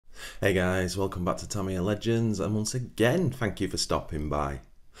Hey guys, welcome back to Tamiya Legends, and once again, thank you for stopping by.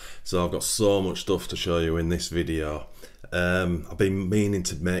 So I've got so much stuff to show you in this video. I've been meaning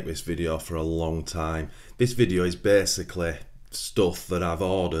to make this video for a long time. This video is basically stuff that I've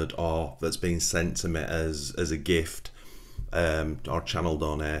ordered or that's been sent to me as a gift or channel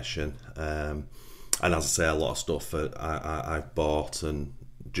donation. And as I say, a lot of stuff that I've bought and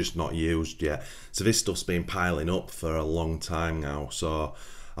just not used yet. So this stuff's been piling up for a long time now. So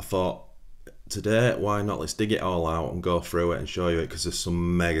I thought, today, why not? Let's dig it all out and go through it and show you it, because there's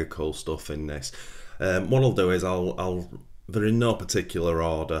some mega cool stuff in this. What I'll do is they're in no particular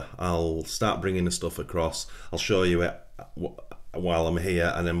order. I'll start bringing the stuff across. I'll show you it while I'm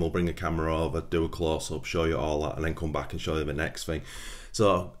here, and then we'll bring the camera over, do a close-up, show you all that, and then come back and show you the next thing.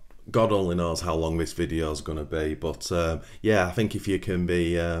 So God only knows how long this video is going to be, but yeah, I think if you can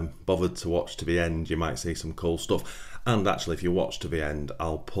be bothered to watch to the end, you might see some cool stuff. And actually, if you watch to the end,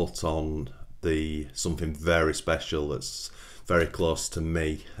 I'll put on something very special that's very close to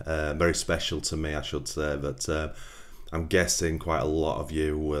me, very special to me, I should say, that I'm guessing quite a lot of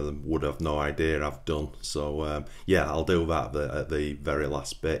you would have no idea I've done. So yeah, I'll do that at the very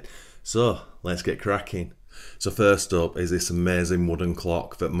last bit. So let's get cracking. So first up is this amazing wooden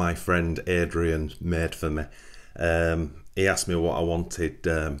clock that my friend Adrian made for me. He asked me what I wanted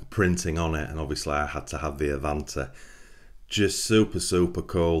printing on it, and obviously I had to have the Avanti. Just super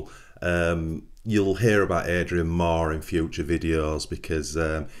cool. You'll hear about Adrian more in future videos, because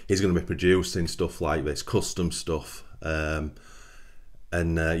he's going to be producing stuff like this, custom stuff. And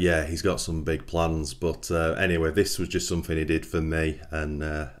yeah, he's got some big plans. But anyway, this was just something he did for me,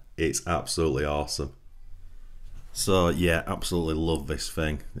 and it's absolutely awesome. So yeah, absolutely love this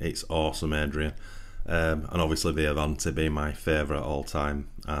thing. It's awesome, Adrian. And obviously the Avanti being my favourite all-time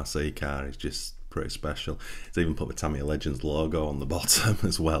RC car is just pretty special. It's even put the Tamiya Legends logo on the bottom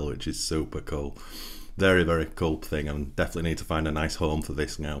as well, which is super cool. Very cool thing, and definitely need to find a nice home for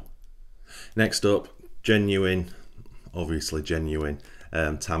this now. Next up, obviously genuine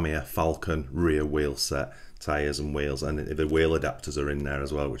Tamiya Falcon rear wheel set, tyres and wheels, and the wheel adapters are in there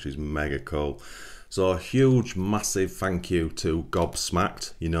as well, which is mega cool. So a huge massive thank you to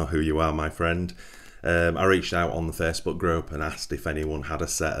Gobsmacked, you know who you are, my friend. I reached out on the Facebook group and asked if anyone had a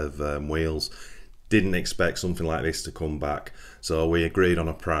set of wheels. Didn't expect something like this to come back, so we agreed on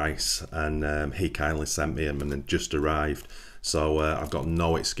a price, and he kindly sent me them, and then just arrived. So I've got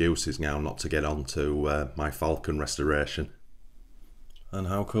no excuses now not to get on to my Falcon restoration. And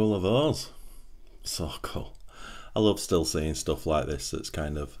how cool are those? So cool. I love still seeing stuff like this that's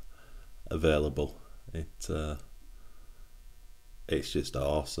kind of available. It's just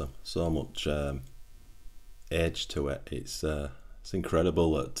awesome. So much edge to it. It's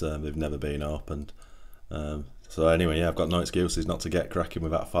incredible that they've never been opened. So anyway, yeah, I've got no excuses not to get cracking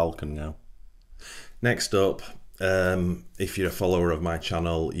with that Falcon now. Next up, if you're a follower of my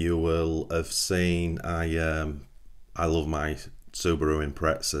channel, you will have seen I love my Subaru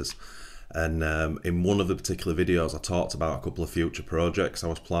Imprezas, and in one of the particular videos I talked about a couple of future projects I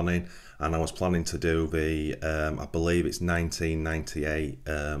was planning, and I was planning to do the I believe it's 1998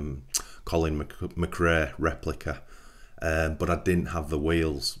 Colin McRae replica, but I didn't have the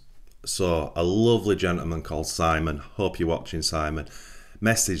wheels. So a lovely gentleman called Simon, hope you're watching, Simon,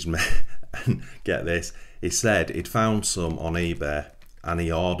 messaged me and get this, he said he'd found some on eBay and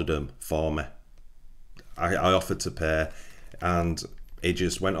he ordered them for me. I offered to pay, and he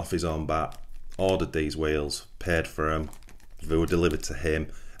just went off his own bat, ordered these wheels, paid for them, they were delivered to him,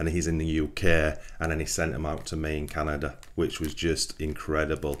 and he's in the UK, and then he sent them out to me in Canada, which was just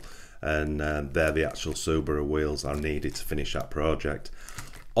incredible. And they're the actual Subaru wheels I needed to finish that project.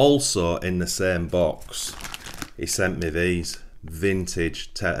 Also in the same box, he sent me these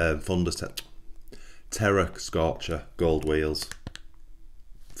vintage Fundus Terra Scorcher gold wheels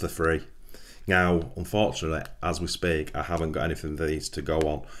for free. Now, unfortunately, as we speak, I haven't got anything of these to go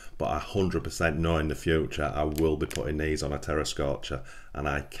on, but I 100% know in the future I will be putting these on a Terra Scorcher, and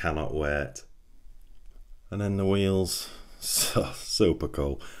I cannot wait. And then the wheels, so super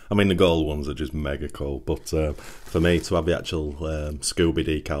cool. I mean, the gold ones are just mega cool, but for me to have the actual Scooby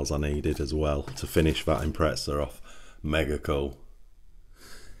decals I needed as well to finish that Impreza off, mega cool.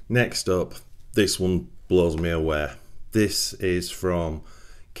 Next up, this one blows me away. This is from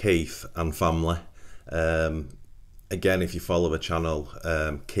Keith and family. Again, if you follow the channel,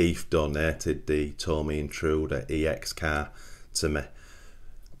 Keith donated the Tamiya Intruder EX car to me,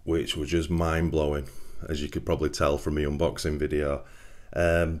 which was just mind-blowing, as you could probably tell from the unboxing video.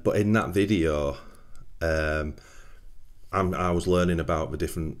 But in that video, I was learning about the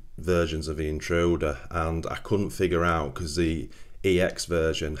different versions of the Intruder, and I couldn't figure out, because EX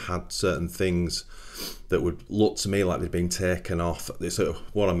version had certain things that would look to me like they'd been taken off. So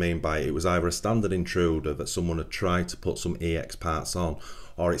what I mean by it was either a standard intruder that someone had tried to put some EX parts on,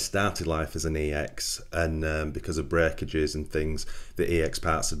 or it started life as an EX, and because of breakages and things, the EX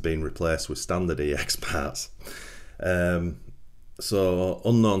parts had been replaced with standard EX parts. So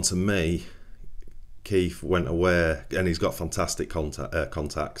unknown to me, Keith went away, and he's got fantastic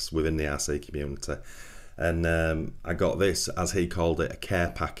contacts within the RC community, and I got this, as he called it, a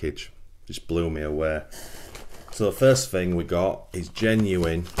care package. Just blew me away. So the first thing we got is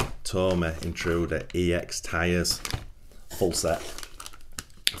genuine Tamiya Intruder EX tyres, full set,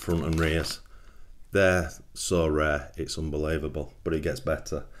 front and rears. They're so rare, it's unbelievable, but it gets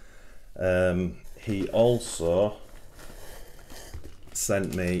better. He also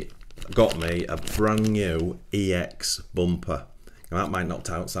got me a brand new EX bumper. Now, that might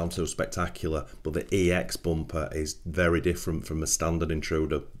not sound too spectacular, but the EX bumper is very different from a standard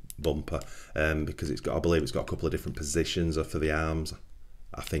intruder bumper, because I believe it's got a couple of different positions for the arms.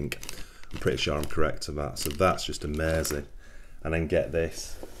 I'm pretty sure I'm correct to that. So that's just amazing. And then get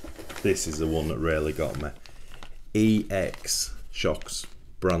this. This is the one that really got me. EX shocks,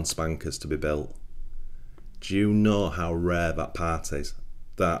 brand spankers to be built. Do you know how rare that part is?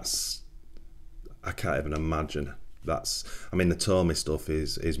 I can't even imagine. I mean, the Tamiya stuff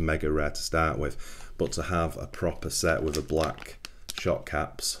is mega rare to start with, but to have a proper set with the black shock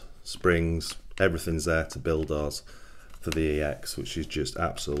caps, springs, everything's there to build those for the EX, which is just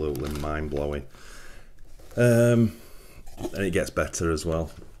absolutely mind-blowing. And it gets better as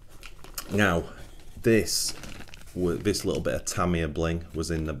well. Now, this little bit of Tamiya bling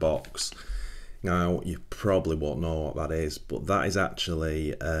was in the box. Now, you probably won't know what that is, but that is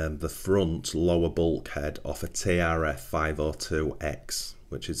actually the front lower bulkhead off a TRF 502X,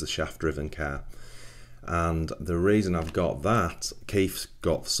 which is the shaft-driven car. And the reason I've got that, Keith's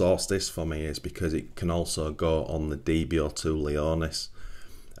sourced this for me, is because it can also go on the DB02 Leonis,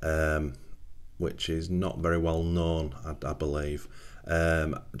 which is not very well known, I believe.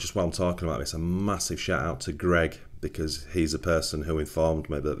 Just while I'm talking about this, a massive shout out to Greg, because he's the person who informed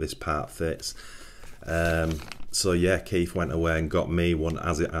me that this part fits. So yeah, Keith went away and got me one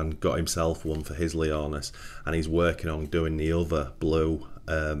and got himself one for his Leonis, and he's working on doing the other blue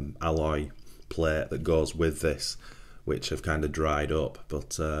alloy plate that goes with this, which have kind of dried up.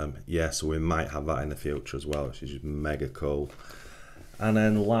 But yeah, so we might have that in the future as well, which is just mega cool. And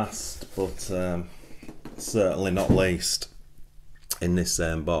then last but certainly not least in this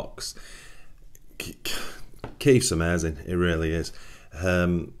same box, Keith's amazing, it really is.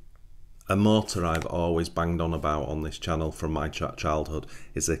 A motor I've always banged on about on this channel from my childhood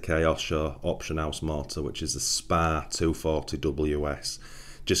is the Chaos Show Option House motor, which is the Spa 240 WS,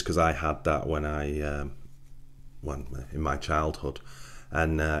 just because I had that when in my childhood,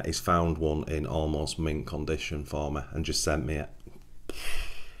 and he's found one in almost mint condition for me and just sent me it.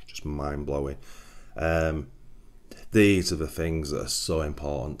 Just mind-blowing. These are the things that are so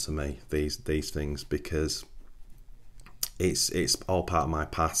important to me, these things, because it's all part of my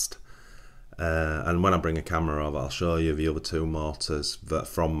past. And when I bring a camera over, I'll show you the other two motors that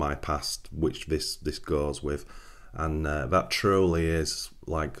from my past, which this goes with. And that truly is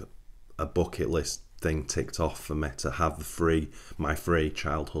like a bucket list thing ticked off for me, to have my free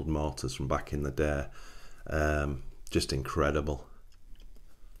childhood motors from back in the day. Just incredible.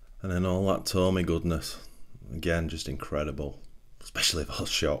 And then all that Tamiya goodness, again, just incredible, especially those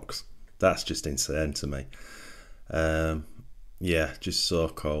shocks. That's just insane to me. Yeah, just so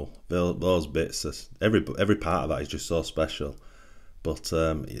cool. Those bits, every part of that is just so special. But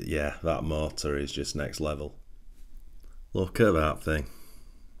yeah, that motor is just next level. Look at that thing.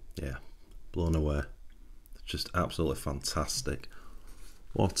 Yeah, blown away. It's just absolutely fantastic.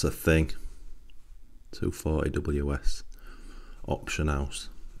 What a thing. 240 WS Option House,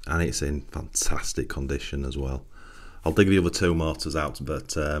 and it's in fantastic condition as well. I'll dig the other two motors out, but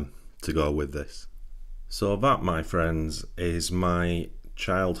to go with this. So that, my friends, is my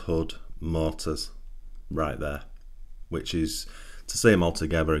childhood motors right there, which is, to see them all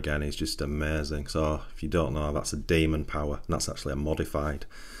together again is just amazing. So if you don't know, that's a Demon Power, and that's actually a modified.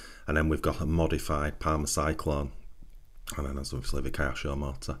 And then we've got a modified Parma Cyclone, and then there's obviously the Chaos Show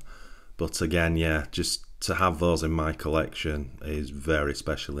motor. But again, yeah, just to have those in my collection is very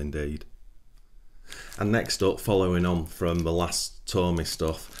special indeed. And next up, following on from the last Tamiya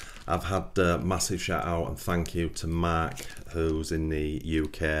stuff, I've had a massive shout out and thank you to Mark, who's in the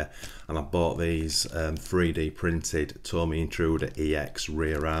UK, and I bought these 3D printed Tamiya Intruder EX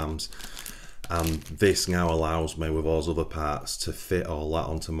rear arms, and this now allows me with those other parts to fit all that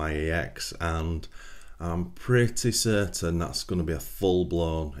onto my EX, and I'm pretty certain that's going to be a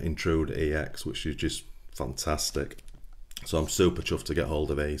full-blown Intruder EX, which is just fantastic. So I'm super chuffed to get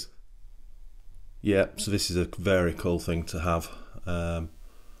hold of these. Yeah, so this is a very cool thing to have. I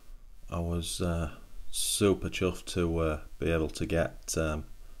was super chuffed to be able to get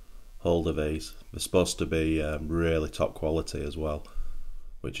hold of these. They're supposed to be really top quality as well,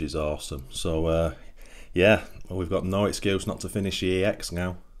 which is awesome. So yeah, well, we've got no excuse not to finish the EX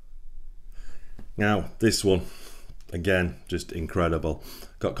now. Now, this one, again, just incredible.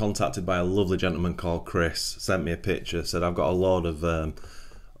 Got contacted by a lovely gentleman called Chris, sent me a picture, said I've got a lot of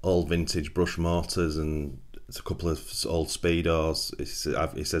old vintage brush motors and a couple of old speedos.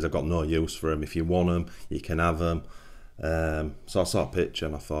 He says I've got no use for them. If you want them, you can have them. So I saw a picture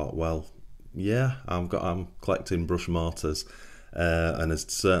and I thought, well, yeah, I'm collecting brush motors, and there's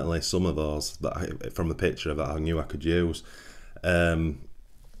certainly some of those that from the picture that I knew I could use.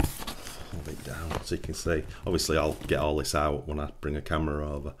 Hold it down so you can see. Obviously I'll get all this out when I bring a camera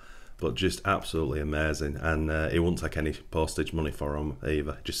over, but just absolutely amazing. And he wouldn't take any postage money for them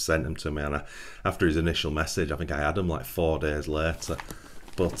either, just sent them to me. And after his initial message, I think I had them like 4 days later.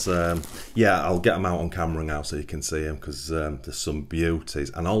 But yeah, I'll get them out on camera now so you can see them, because there's some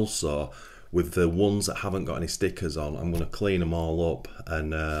beauties. And also with the ones that haven't got any stickers on, I'm going to clean them all up,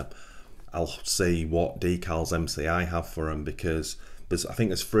 and I'll see what decals MCI have for them, because I think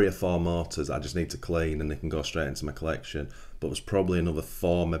there's 3 or 4 motors I just need to clean and they can go straight into my collection. But there's probably another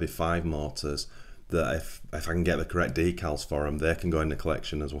 4, maybe 5 motors that if I can get the correct decals for them, they can go in the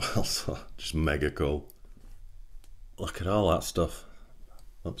collection as well. So just mega cool. Look at all that stuff.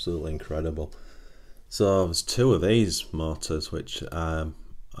 Absolutely incredible. So there's 2 of these motors which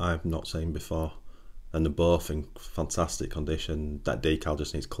I've not seen before, and they're both in fantastic condition. That decal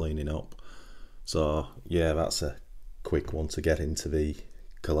just needs cleaning up. So yeah, that's a quick one to get into the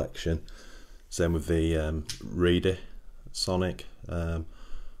collection. Same with the Reedy Sonic. I'm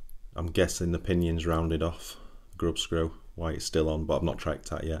guessing the pinion's rounded off, grub screw, why it's still on, but I've not tracked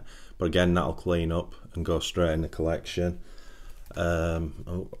that yet. But again, that'll clean up and go straight in the collection.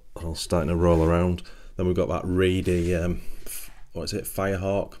 Oh, I'm starting to roll around. Then we've got that Reedy, what is it,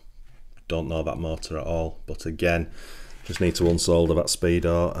 Firehawk? Don't know that motor at all, but again, just need to unsolder that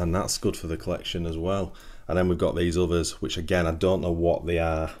speedo, and that's good for the collection as well. And then we've got these others, which again, I don't know what they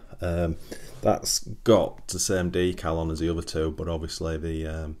are. That's got the same decal on as the other 2, but obviously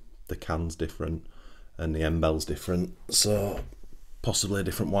the can's different and the end bell's different, so possibly a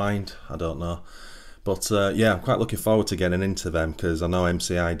different wind, I don't know. But yeah, I'm quite looking forward to getting into them, because I know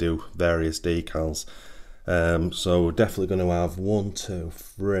MCI do various decals. So we're definitely going to have 1, 2,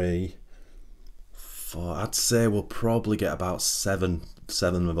 3, 4. I'd say we'll probably get about 7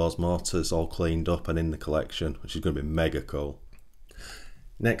 of those motors all cleaned up and in the collection, which is going to be mega cool.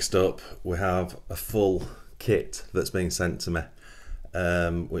 Next up, we have a full kit that's been sent to me,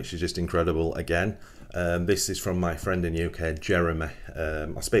 which is just incredible again. This is from my friend in UK, Jeremy.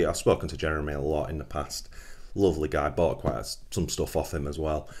 I've spoken to Jeremy a lot in the past. Lovely guy, bought quite some stuff off him as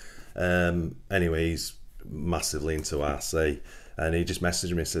well. Anyway, he's massively into RC, and he just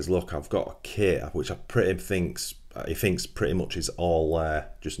messaged me and says, look, I've got a kit which he thinks pretty much is all there,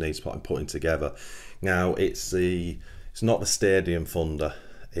 just needs putting together. Now it's not the Stadium Thunder,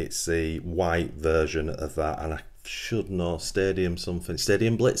 it's the white version of that, and I should know Stadium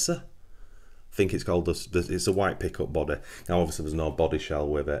Blitzer, I think it's called. It's a white pickup body. Now obviously there's no body shell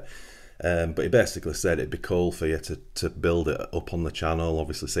with it, but he basically said it'd be cool for you to build it up on the channel,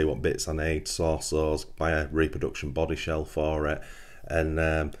 obviously see what bits I need, source those, buy a reproduction body shell for it,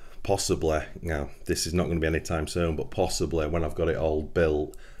 and possibly, now this is not going to be anytime soon, but possibly when I've got it all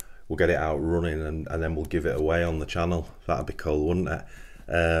built, we'll get it out running, and then we'll give it away on the channel. That'd be cool, wouldn't it?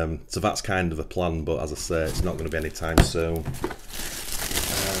 So that's kind of a plan, but as I say, it's not going to be anytime soon.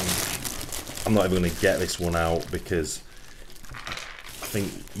 I'm not even going to get this one out, because I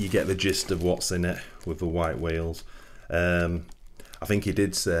think you get the gist of what's in it with the white wheels. I think he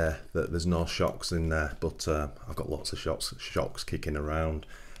did say that there's no shocks in there, but I've got lots of shocks kicking around.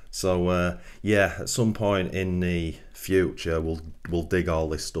 So yeah, at some point in the future, we'll dig all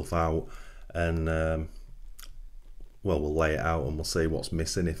this stuff out, and well, we'll lay it out and we'll see what's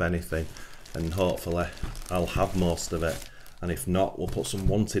missing, if anything, and hopefully I'll have most of it. And if not, we'll put some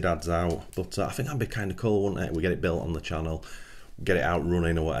wanted ads out. But I think that'd be kind of cool, wouldn't it? We get it built on the channel, get it out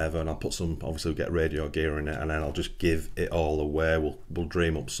running or whatever, and I'll put some, obviously we'll get radio gear in it, and then I'll just give it all away. We'll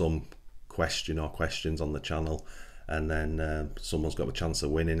dream up some questions on the channel, and then someone's got a chance of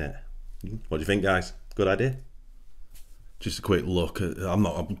winning it. What do you think, guys? Good idea? Just a quick look at, I'm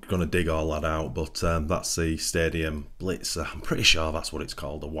going to dig all that out, but that's the Stadium Blitzer. I'm pretty sure that's what it's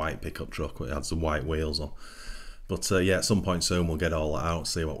called, a white pickup truck. It has the white wheels on. But yeah, at some point soon we'll get all that out,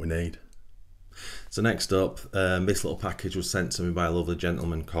 see what we need. So next up, this little package was sent to me by a lovely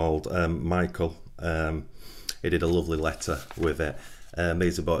gentleman called Michael. He did a lovely letter with it.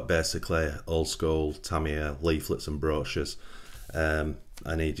 These are basically old school Tamiya leaflets and brochures.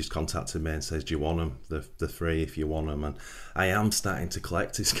 And he just contacted me and says, do you want them? They're free if you want them. And I am starting to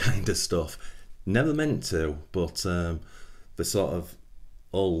collect this kind of stuff. Never meant to, but the sort of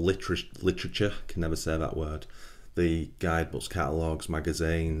old literature, can never say that word, the guidebooks, catalogues,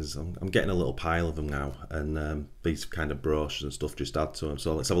 magazines, I'm getting a little pile of them now, and these kind of brochures and stuff just add to them.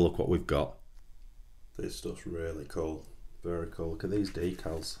 So let's have a look what we've got. This stuff's really cool, very cool. Look at these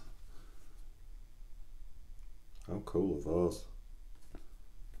decals. How cool are those?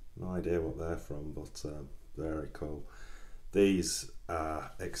 No idea what they're from, but very cool. These are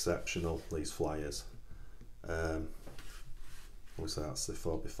exceptional, these flyers. Obviously that's the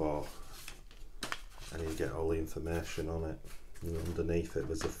before, and you get all the information on it. And underneath it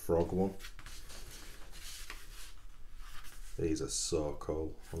there's a frog one. These are so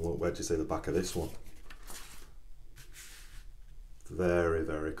cool. And look, where do you see the back of this one? Very,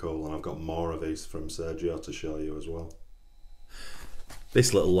 very cool. And I've got more of these from Sergio to show you as well.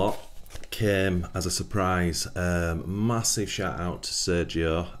 This little lot came as a surprise. Massive shout out to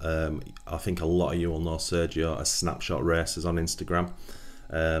Sergio. I think a lot of you will know Sergio as Snapshot Racers on Instagram.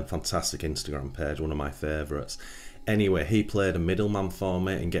 Fantastic Instagram page, one of my favourites. Anyway, he played a middleman for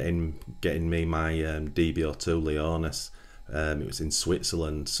me in getting me my DB02 Leonis. It was in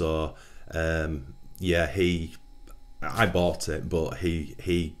Switzerland, so yeah, I bought it, but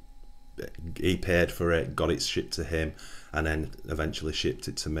he paid for it, got it shipped to him, and then eventually shipped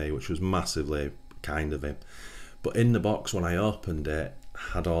it to me, which was massively kind of him. But in the box, when I opened it,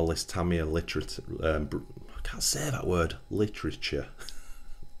 had all this Tamiya literature. I can't say that word, literature.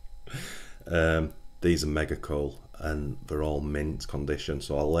 These are mega cool, and they're all mint condition,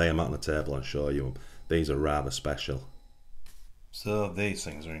 so I'll lay them out on the table and show you them. These are rather special. So these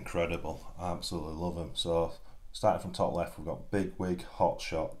things are incredible. I absolutely love them. So starting from top left, we've got Big Wig, Hot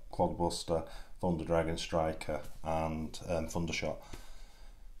Shot, Clogbuster, Thunder Dragon Striker, and Thundershot.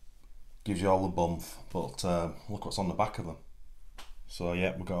 Gives you all the bump, but look what's on the back of them. So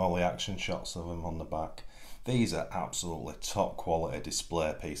yeah, we've got all the action shots of them on the back. These are absolutely top quality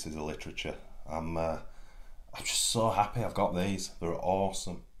display pieces of literature. I'm just so happy I've got these. They're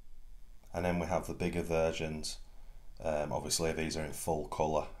awesome. And then we have the bigger versions. Obviously these are in full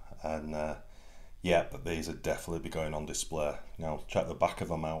colour, and yeah, but these would definitely be going on display. Now check the back of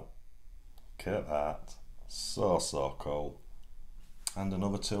them out. Look at that. So cool. And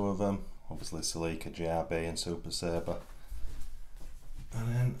another two of them, obviously Celica, GRB and Super Sabre.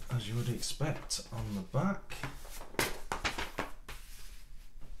 And then, as you would expect, on the back,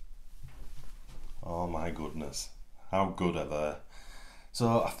 oh my goodness, how good are they?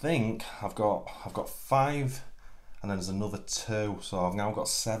 So I think I've got 5, and then there's another 2, so I've now got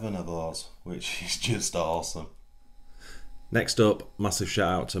 7 of those, which is just awesome. Next up, massive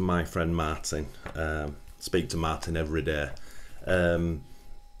shout out to my friend Martin. Speak to Martin every day.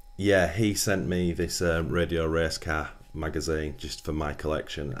 Yeah, he sent me this Radio Race Car magazine just for my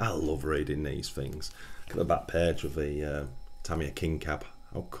collection. I love reading these things. Look at the back page with the Tamiya King Cab.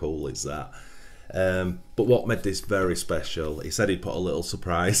 How cool is that? But what made this very special, he said he'd put a little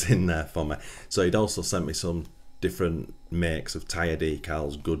surprise in there for me. So he'd also sent me some different makes of tyre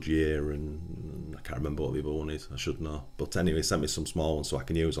decals, Goodyear, and I can't remember what the other one is, I should know. But anyway, he sent me some small ones so I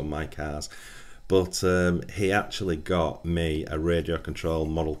can use on my cars. But he actually got me a Radio Control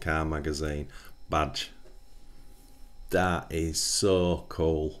Model Car Magazine badge. That is so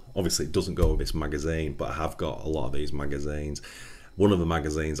cool. Obviously it doesn't go with this magazine, but I have got a lot of these magazines. One of the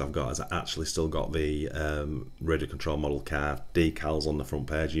magazines I've got has actually still got the Radio Control Model Car decals on the front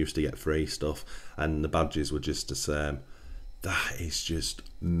page. You used to get free stuff, and the badges were just the same. That is just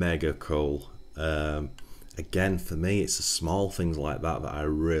mega cool. Again, for me, it's the small things like that that I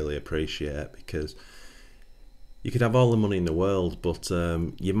really appreciate, because you could have all the money in the world, but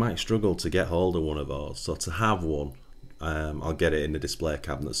you might struggle to get hold of one of those. So to have one, I'll get it in the display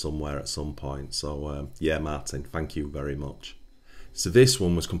cabinet somewhere at some point. So yeah, Martin, thank you very much. So this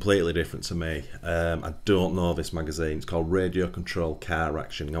one was completely different to me. I don't know this magazine. It's called Radio Control Car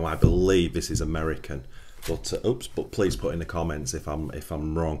Action. Now I believe this is American, but oops, but please put in the comments if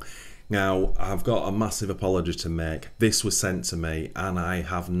I'm wrong. Now I've got a massive apology to make. This was sent to me and I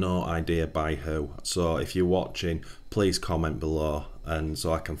have no idea by who. So if you're watching, please comment below, and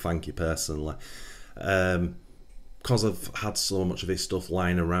so I can thank you personally. because I've had so much of this stuff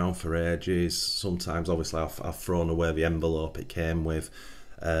lying around for ages, sometimes obviously I've thrown away the envelope it came with,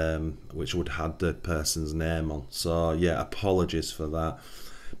 which would have had the person's name on. So yeah, apologies for that.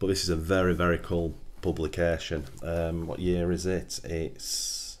 But this is a very, very cool publication. What year is it?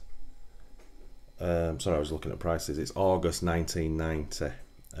 It's sorry, I was looking at prices. It's August 1990.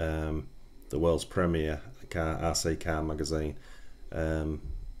 The world's premier RC car magazine.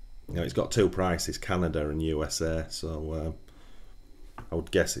 You know, it's got two prices, Canada and USA, so I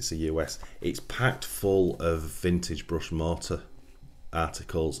would guess it's a US. It's packed full of vintage brush motor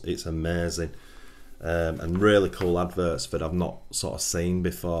articles. It's amazing, and really cool adverts that I've not sort of seen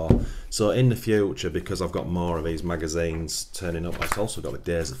before. So in the future, because I've got more of these magazines turning up, I've also got the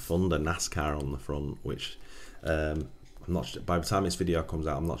Days of Thunder NASCAR on the front, which I'm not. By the time this video comes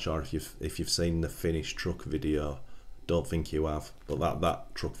out, I'm not sure if you've seen the finished truck video. Don't think you have, but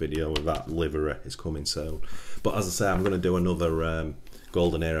that truck video with that livery is coming soon. But as I say, I'm going to do another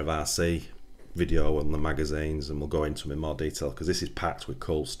Golden Era of RC video on the magazines, and we'll go into them in more detail because this is packed with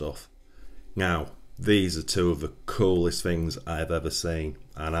cool stuff. Now, these are two of the coolest things I've ever seen,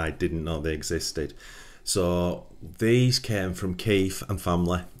 and I didn't know they existed. So these came from Keith and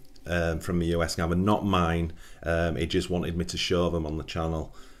family from the US. Now, they're not mine. He just wanted me to show them on the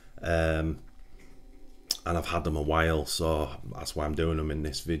channel. And I've had them a while, so that's why I'm doing them in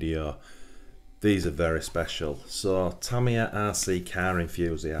this video. These are very special. So, Tamiya RC car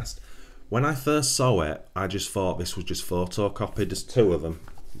enthusiast. When I first saw it, I just thought this was just photocopied. There's two of them.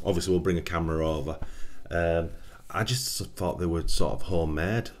 Obviously, we'll bring a camera over. I just thought they were sort of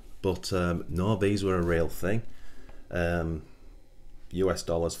homemade, but no, these were a real thing. US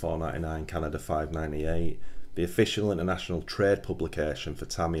dollars $4.99, Canada $5.98. The official international trade publication for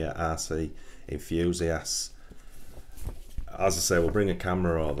Tamiya RC enthusiasts. As I say, we'll bring a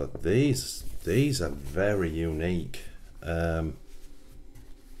camera over. These are very unique.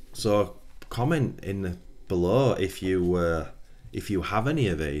 So comment in the below if you have any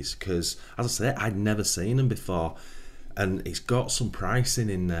of these, because as I say, I'd never seen them before, and it's got some pricing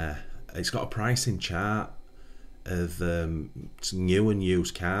in there. It's got a pricing chart of new and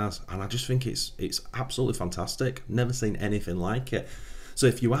used cars, and I just think it's absolutely fantastic. Never seen anything like it. So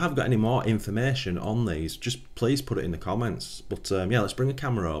if you have got any more information on these, just please put it in the comments. But yeah, let's bring a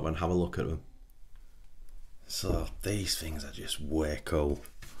camera over and have a look at them. So these things are just way cool.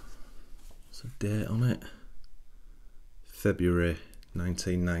 What's the date on it? February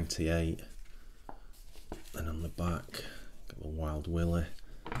 1998. And on the back, got the Wild Willie.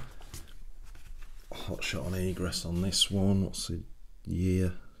 Hot shot on egress on this one. What's the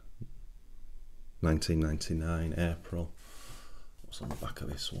year? 1999, April. What's on the back of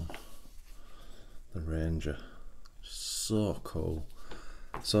this one? The Ranger. So cool.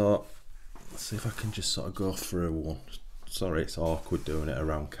 So let's see if I can just sort of go through one. Sorry, it's awkward doing it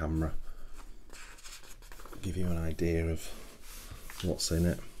around camera. Give you an idea of what's in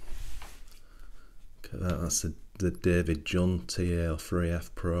it. Look at that. That's the David John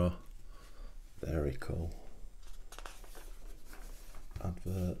TA03F Pro. Very cool.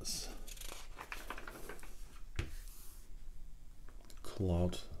 Adverts.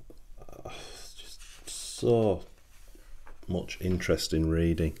 Clod. Just so much interesting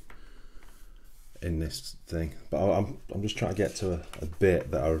reading in this thing. But I'm just trying to get to a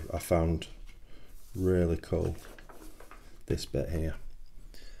bit that I found really cool. This bit here.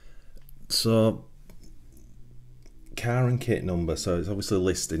 So car and kit number, so it's obviously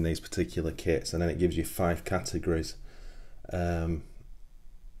listing these particular kits, and then it gives you 5 categories. Oh,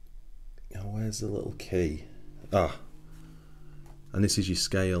 where's the little key? Ah, and this is your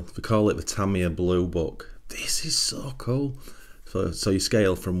scale. We call it the Tamiya Blue Book. This is so cool. So you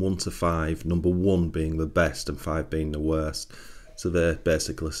scale from 1 to 5, number 1 being the best and 5 being the worst. So they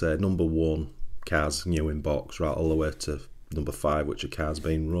basically say number 1, cars new in box, right all the way to number 5, which are cars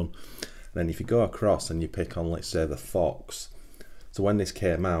being run. And then if you go across and you pick on, let's say, the Fox. So when this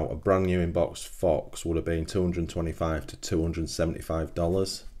came out, a brand new in box Fox would have been $225 to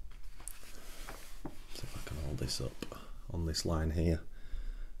 $275. See if I can hold this up on this line here.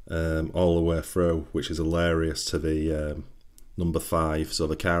 All the way through, which is hilarious, to the number 5. So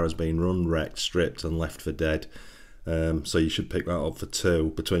the car has been run, wrecked, stripped and left for dead. So you should pick that up for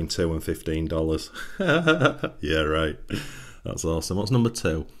between $2 and $15. Yeah, right. That's awesome. What's number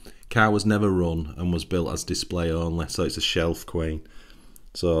 2? Car was never run and was built as display only, so it's a shelf queen.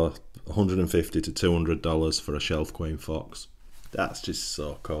 So $150 to $200 for a shelf queen Fox. That's just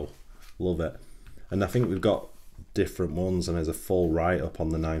so cool. Love it. And I think we've got different ones, and there's a full write-up on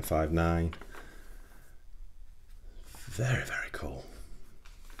the 959. Very, very cool.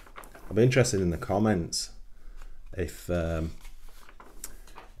 I'll be interested in the comments if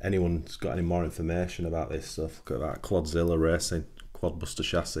anyone's got any more information about this stuff, look at that Clodzilla Racing Quadbuster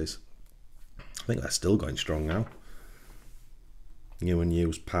chassis. I think they're still going strong now. New and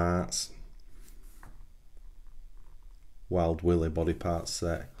used parts. Wild Willy body parts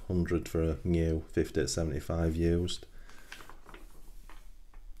set, 100 for a new, 50 at 75 used.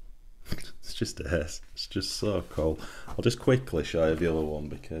 It's just ace. It's just so cool. I'll just quickly show you the other one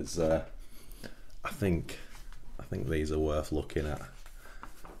because I think these are worth looking at.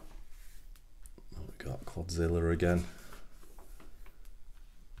 We've got Clodzilla again.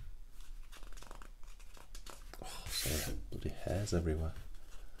 Oh, sorry, bloody hairs everywhere.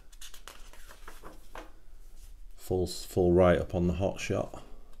 Full right up on the hot shot,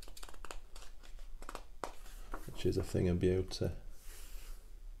 which is a thing of beauty.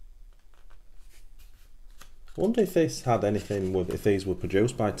 I wonder if this had anything with, if these were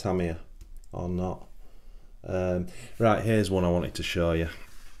produced by Tamiya or not. Right, here's one I wanted to show you.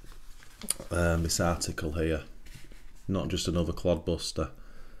 This article here, not just another clodbuster.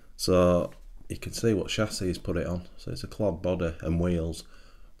 So you can see what chassis he's put it on. So it's a clod body and wheels,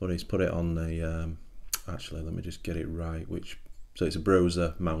 but he's put it on the actually, let me just get it right. So it's a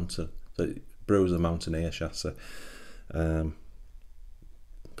Bruiser Mountain, Bruiser Mountaineer chassis.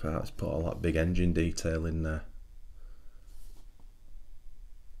 Let's put all that big engine detail in there.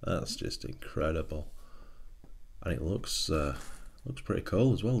 That's just incredible, and it looks pretty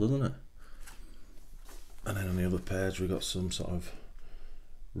cool as well, doesn't it? And then on the other page we got some sort of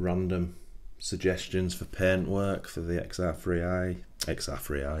random suggestions for paintwork for the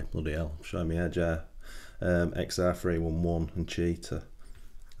XR3i, bloody hell, showing me edge there. XR311 and Cheetah,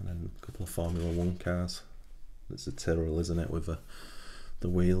 and then a couple of Formula 1 cars. It's a Tyrrell, isn't it, with the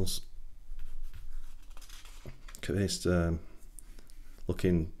wheels. Look at this,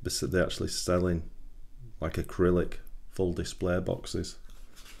 looking, they're actually selling like acrylic full display boxes.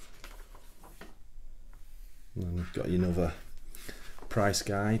 And then you've got another price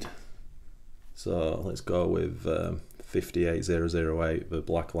guide. So let's go with 58008, the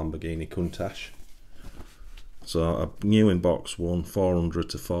black Lamborghini Countach. So a new in box one, 400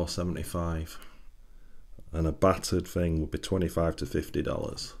 to 475, and a battered thing would be $25 to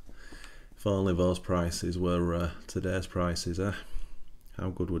 $50. If only those prices were today's prices, eh? How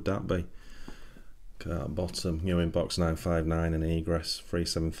good would that be? Look at that bottom, new in box 959 and egress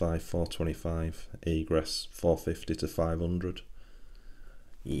 375, 425, egress 450 to 500.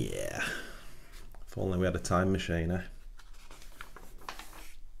 Yeah, if only we had a time machine, eh?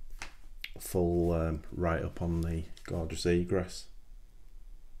 Full right up on the gorgeous egress.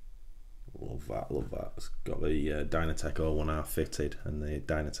 Love that, love that. It's got the Dynatec 01R fitted and the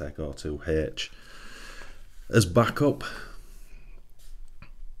Dynatec 02H as backup.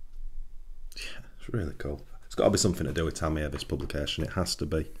 Yeah, it's really cool. It's got to be something to do with Tamiya, this publication, it has to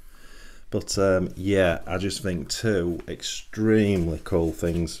be. But yeah, I just think two extremely cool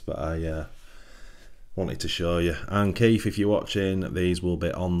things that I wanted to show you. And Keith, if you're watching, these will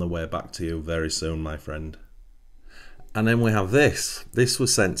be on the way back to you very soon, my friend. And then we have this. This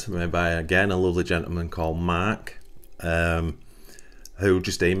was sent to me by, again, a lovely gentleman called Mark, who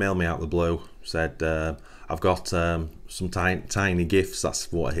just emailed me out of the blue. Said, I've got some tiny gifts,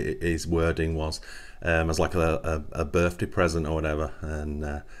 that's what his wording was, as like a birthday present or whatever.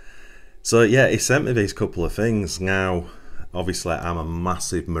 And so yeah, he sent me these couple of things. Now, obviously, I'm a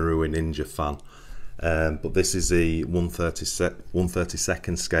massive Marui Ninja fan. But this is the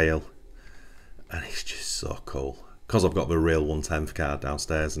 1/32nd scale, and it's just so cool. Because I've got the real 1/10 card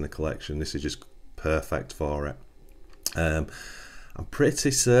downstairs in the collection, this is just perfect for it. I'm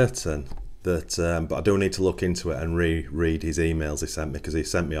pretty certain that, but I do need to look into it and read his emails he sent me, because he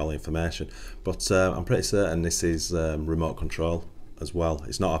sent me all the information. But I'm pretty certain this is remote control as well.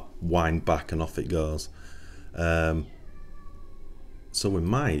 It's not a wind back and off it goes. So we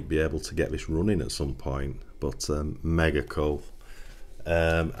might be able to get this running at some point, but mega cool.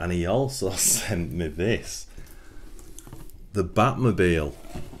 And he also sent me this, the Batmobile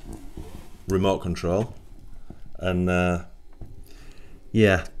remote control, and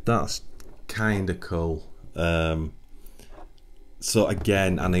yeah, that's kind of cool. So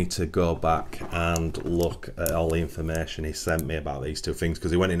again, I need to go back and look at all the information he sent me about these two things,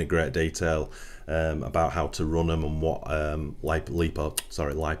 because he went into great detail about how to run them and what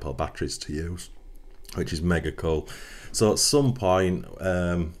LiPo batteries to use, which is mega cool. So at some point,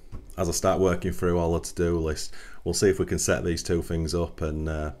 as I start working through all the to-do list, we'll see if we can set these two things up and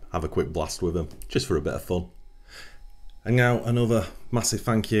have a quick blast with them, just for a bit of fun. And now another massive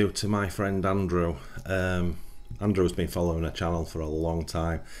thank you to my friend Andrew. Andrew's been following our channel for a long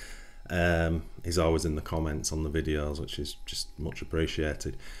time, He's always in the comments on the videos, which is just much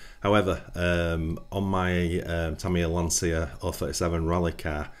appreciated. However, on my Tamiya Lancia 037 rally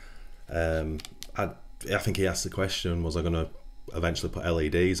car, I think he asked the question, was I going to eventually put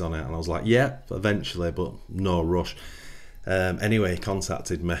LEDs on it? And I was like, yeah, eventually, but no rush. Anyway, he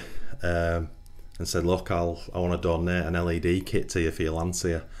contacted me and said, look, I want to donate an LED kit to you for your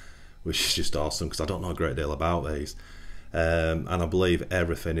Lancia, which is just awesome because I don't know a great deal about these. And I believe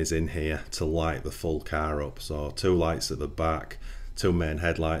everything is in here to light the full car up. So 2 lights at the back, 2 main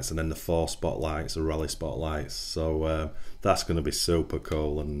headlights, and then the 4 spotlights, the rally spotlights. So that's going to be super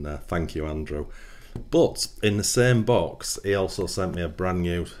cool, and thank you, Andrew. But in the same box, he also sent me a brand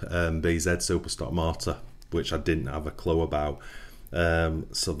new BZ Superstock motor, which I didn't have a clue about.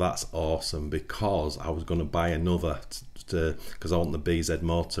 So that's awesome, because I was going to buy another because I want the BZ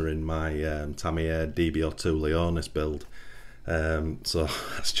motor in my Tamiya DB02 Leonis build. So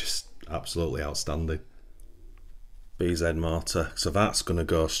that's just absolutely outstanding. BZ motor, so that's going to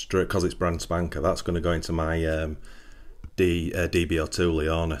go straight, because it's brand spanker, that's going to go into my DB02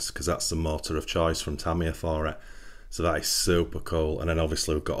 Leonis, because that's the motor of choice from Tamiya for it. So that is super cool. And then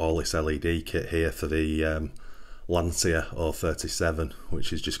obviously we've got all this LED kit here for the Lancia 037,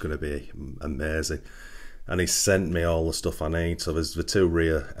 which is just going to be amazing. And he sent me all the stuff I need. So there's the 2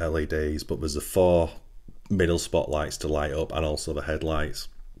 rear LEDs, but there's the 4 middle spotlights to light up, and also the headlights.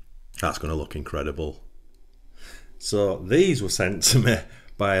 That's going to look incredible. So these were sent to me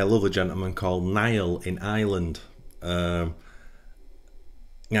by a lovely gentleman called Niall in Ireland. Now,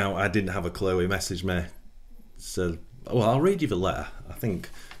 I didn't have a clue. He messaged me, said, well, I'll read you the letter, I think,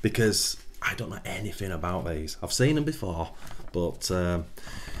 because I don't know anything about these. I've seen them before, but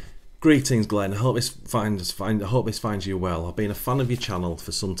greetings, Glenn. I hope this finds you well. I've been a fan of your channel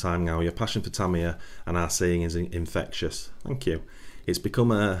for some time now. Your passion for Tamiya and our seeing is infectious. Thank you.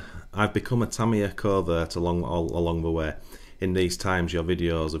 I've become a Tamiya covert along the way. In these times, your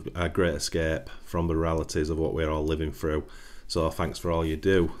videos are a great escape from the realities of what we're all living through. So thanks for all you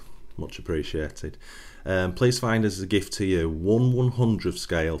do. Much appreciated. Please find as a gift to you 1/100th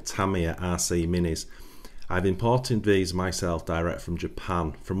scale Tamiya RC Minis. I've imported these myself direct from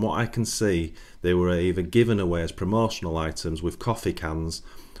Japan. From what I can see, they were either given away as promotional items with coffee cans,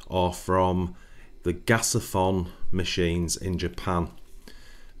 or from the gasaphon machines in Japan.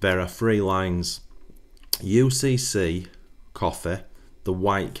 There are 3 lines: UCC coffee, the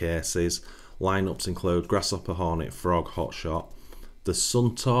white cases. Lineups include Grasshopper, Hornet, Frog, Hotshot. The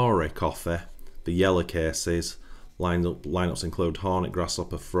Suntory coffee, the yellow cases. Lineups include Hornet,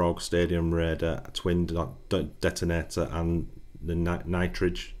 Grasshopper, Frog, Stadium Raider, Twin Detonator, and the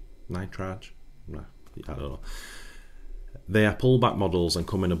Nitrage? No, I don't know. They are pullback models and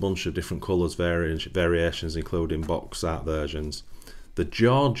come in a bunch of different colours, variations including box art versions. The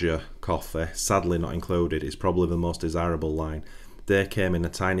Georgia coffee, sadly not included, is probably the most desirable line. They came in a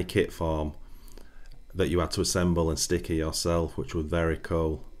tiny kit form that you had to assemble and sticker yourself, which was very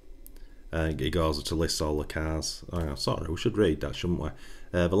cool. It goes to list all the cars. Oh, sorry, we should read that, shouldn't we?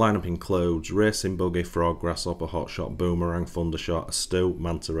 The lineup includes Racing Buggy, Frog, Grasshopper, Hotshot, Boomerang, Thundershot, Astute,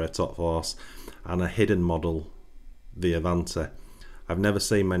 Manta Ray, Top Force, and a hidden model, the Avante. I've never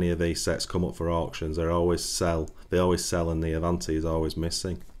seen many of these sets come up for auctions. They always sell, and the Avante is always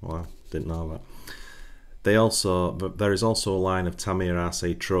missing. Wow, didn't know that. There is also a line of Tamiya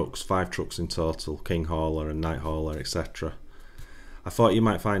RC trucks, 5 trucks in total, King Hauler and Night Hauler, etc. I thought you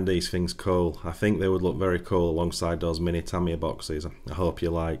might find these things cool. I think they would look very cool alongside those mini Tamiya boxes. I hope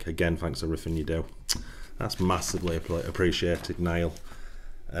you like. Again, thanks for everything you do. That's massively appreciated, Niall.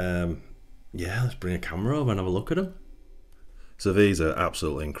 Yeah, let's bring a camera over and have a look at them. So these are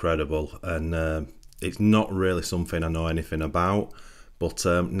absolutely incredible, and it's not really something I know anything about, but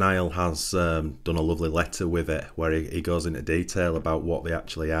Niall has done a lovely letter with it where he goes into detail about what they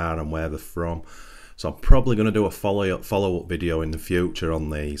actually are and where they're from. So I'm probably going to do a follow-up video in the future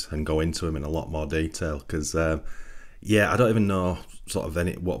on these and go into them in a lot more detail, because yeah, I don't even know sort of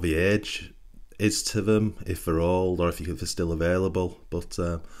what the age is to them, if they're old or if they're still available, but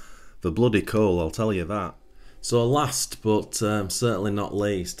they're bloody cool, I'll tell you that. So last but certainly not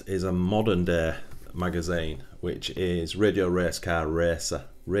least is a modern day magazine, which is Radio Control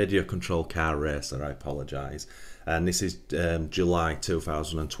Car Racer, I apologise, and this is July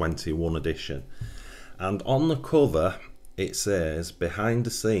 2021 edition. And on the cover it says behind the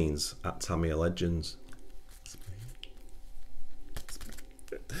scenes at Tamiya Legends.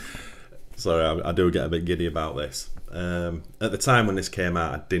 Sorry, I do get a bit giddy about this. At the time when this came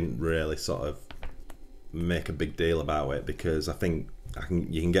out, I didn't really sort of make a big deal about it, because I think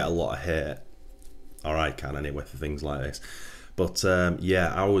you can get a lot of hate, or I can anyway, for things like this. But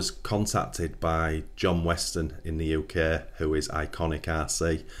yeah, I was contacted by John Weston in the UK, who is Iconic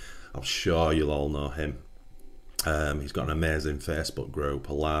RC. I'm sure you'll all know him. He's got an amazing Facebook group,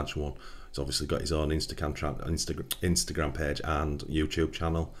 a large one. He's obviously got his own Instagram page and YouTube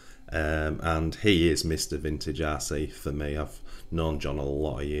channel. And he is Mr. Vintage RC for me. I've known John a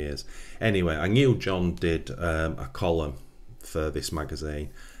lot of years. Anyway, I knew John did a column for this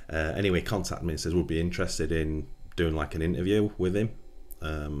magazine. Anyway, he contacted me and says, would be interested in doing like an interview with him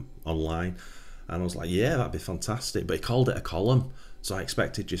online. And I was like, yeah, that'd be fantastic. But he called it a column. So I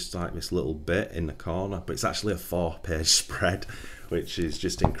expected just like this little bit in the corner, but it's actually a 4-page spread, which is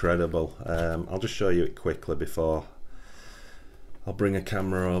just incredible. I'll just show you it quickly before I'll bring a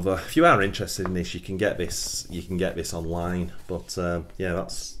camera over. If you are interested in this, you can get this. You can get this online. But yeah,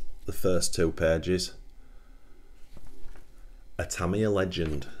 that's the first 2 pages. A Tamiya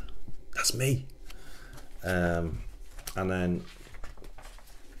legend. That's me. And then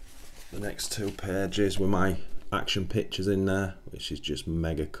the next 2 pages with my action pictures in there, which is just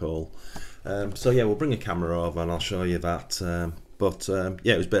mega cool. So yeah, we'll bring a camera over and I'll show you that. Yeah,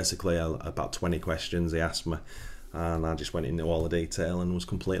 it was basically about 20 questions he asked me, and I just went into all the detail and was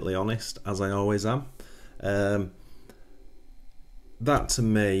completely honest, as I always am. That to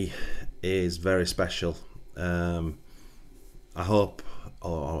me is very special. I hope,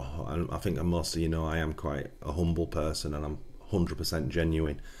 I think most of you know I am quite a humble person and I'm 100%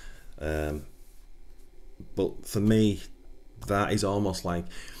 genuine. But for me, that is almost like,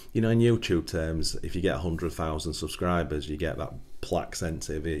 you know, in YouTube terms, if you get 100,000 subscribers, you get that plaque sent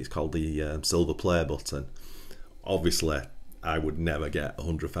to you. It's called the silver play button. Obviously, I would never get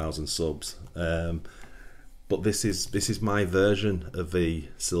 100,000 subs, but this is my version of the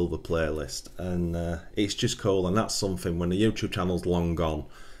silver playlist, and it's just cool. And that's something, when the YouTube channel's long gone,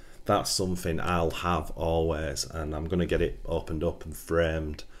 that's something I'll have always, and I'm gonna get it opened up and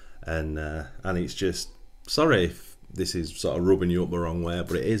framed, and it's just, sorry if this is sort of rubbing you up the wrong way,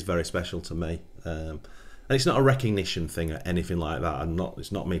 but it is very special to me. And it's not a recognition thing or anything like that.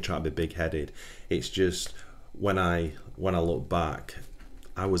 It's not me trying to be big-headed. It's just when I look back,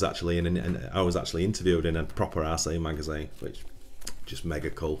 I was actually interviewed in a proper RC magazine, which is just mega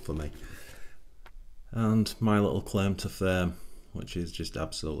cool for me. And my little claim to fame, which is just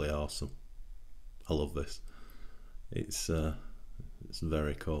absolutely awesome. I love this. It's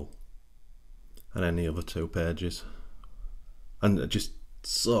very cool. And any other 2 pages, and just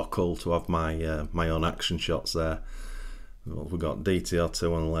so cool to have my my own action shots there. Well, we've got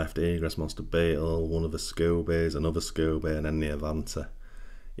DTR2 on the left, Egress Monster Beetle, one of the Scoobies, another Scooby, and then the Avanta.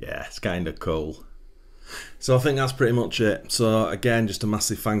 Yeah, it's kind of cool. So I think that's pretty much it. So again, just a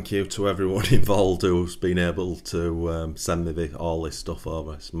massive thank you to everyone involved who's been able to send me all this stuff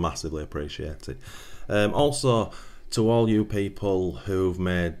over. It's massively appreciated. Also, to all you people who've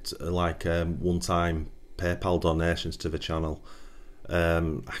made like one-time PayPal donations to the channel,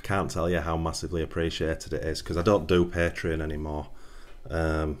 I can't tell you how massively appreciated it is, because I don't do Patreon anymore.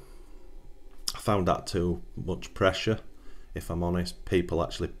 I found that too much pressure, if I'm honest. People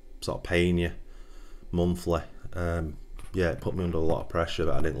actually sort of paying you monthly. Yeah, it put me under a lot of pressure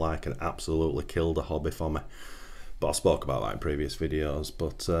that I didn't like, and absolutely killed the hobby for me. But I spoke about that in previous videos.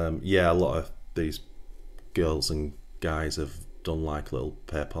 But yeah, a lot of these girls and guys have done like little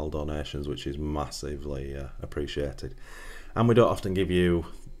PayPal donations, which is massively appreciated, and we don't often give you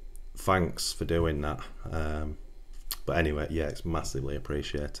thanks for doing that, but anyway, yeah, it's massively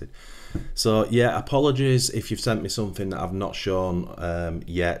appreciated. So yeah, apologies if you've sent me something that I've not shown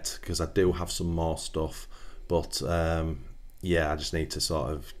yet, because I do have some more stuff, but yeah, I just need to sort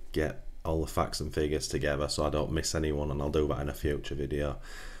of get all the facts and figures together so I don't miss anyone, and I'll do that in a future video.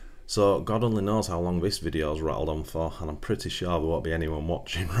 So God only knows how long this video's rattled on for, and I'm pretty sure there won't be anyone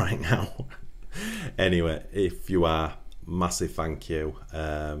watching right now. Anyway, if you are, massive thank you.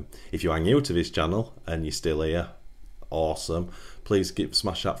 If you are new to this channel and you're still here, awesome. Please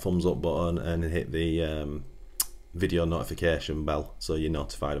smash that thumbs up button and hit the video notification bell so you're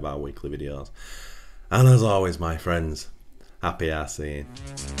notified of our weekly videos. And as always, my friends, happy RCing.